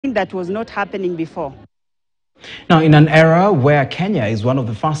that was not happening before. Now, in an era where Kenya is one of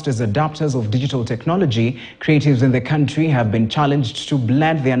the fastest adopters of digital technology, creatives in the country have been challenged to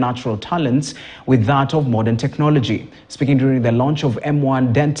blend their natural talents with that of modern technology. Speaking during the launch of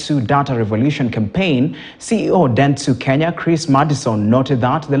M1 Dentsu Data Revolution campaign, CEO Dentsu Kenya, Chris Madison, noted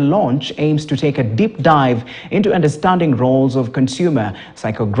that the launch aims to take a deep dive into understanding roles of consumer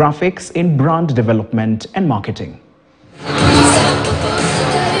psychographics in brand development and marketing.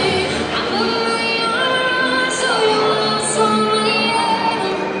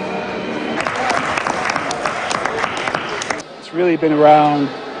 Really been around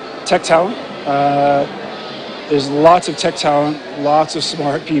tech talent. There's lots of tech talent, lots of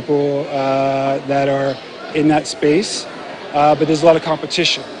smart people that are in that space, but there's a lot of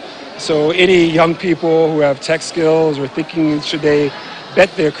competition. So any young people who have tech skills or thinking should they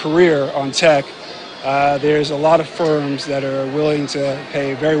bet their career on tech, there's a lot of firms that are willing to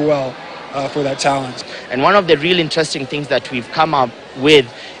pay very well for that talent. And one of the real interesting things that we've come up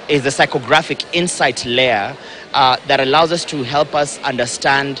with is the psychographic insight layer that allows us to help us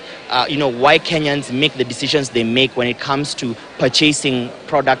understand, why Kenyans make the decisions they make when it comes to purchasing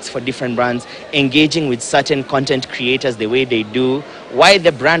products for different brands, engaging with certain content creators the way they do, why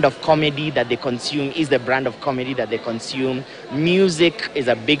the brand of comedy that they consume is the brand of comedy that they consume. Music is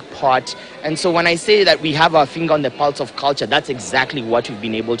a big part. And so when I say that we have our finger on the pulse of culture, that's exactly what we've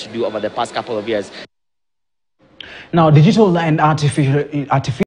been able to do over the past couple of years. Now, digital and artificial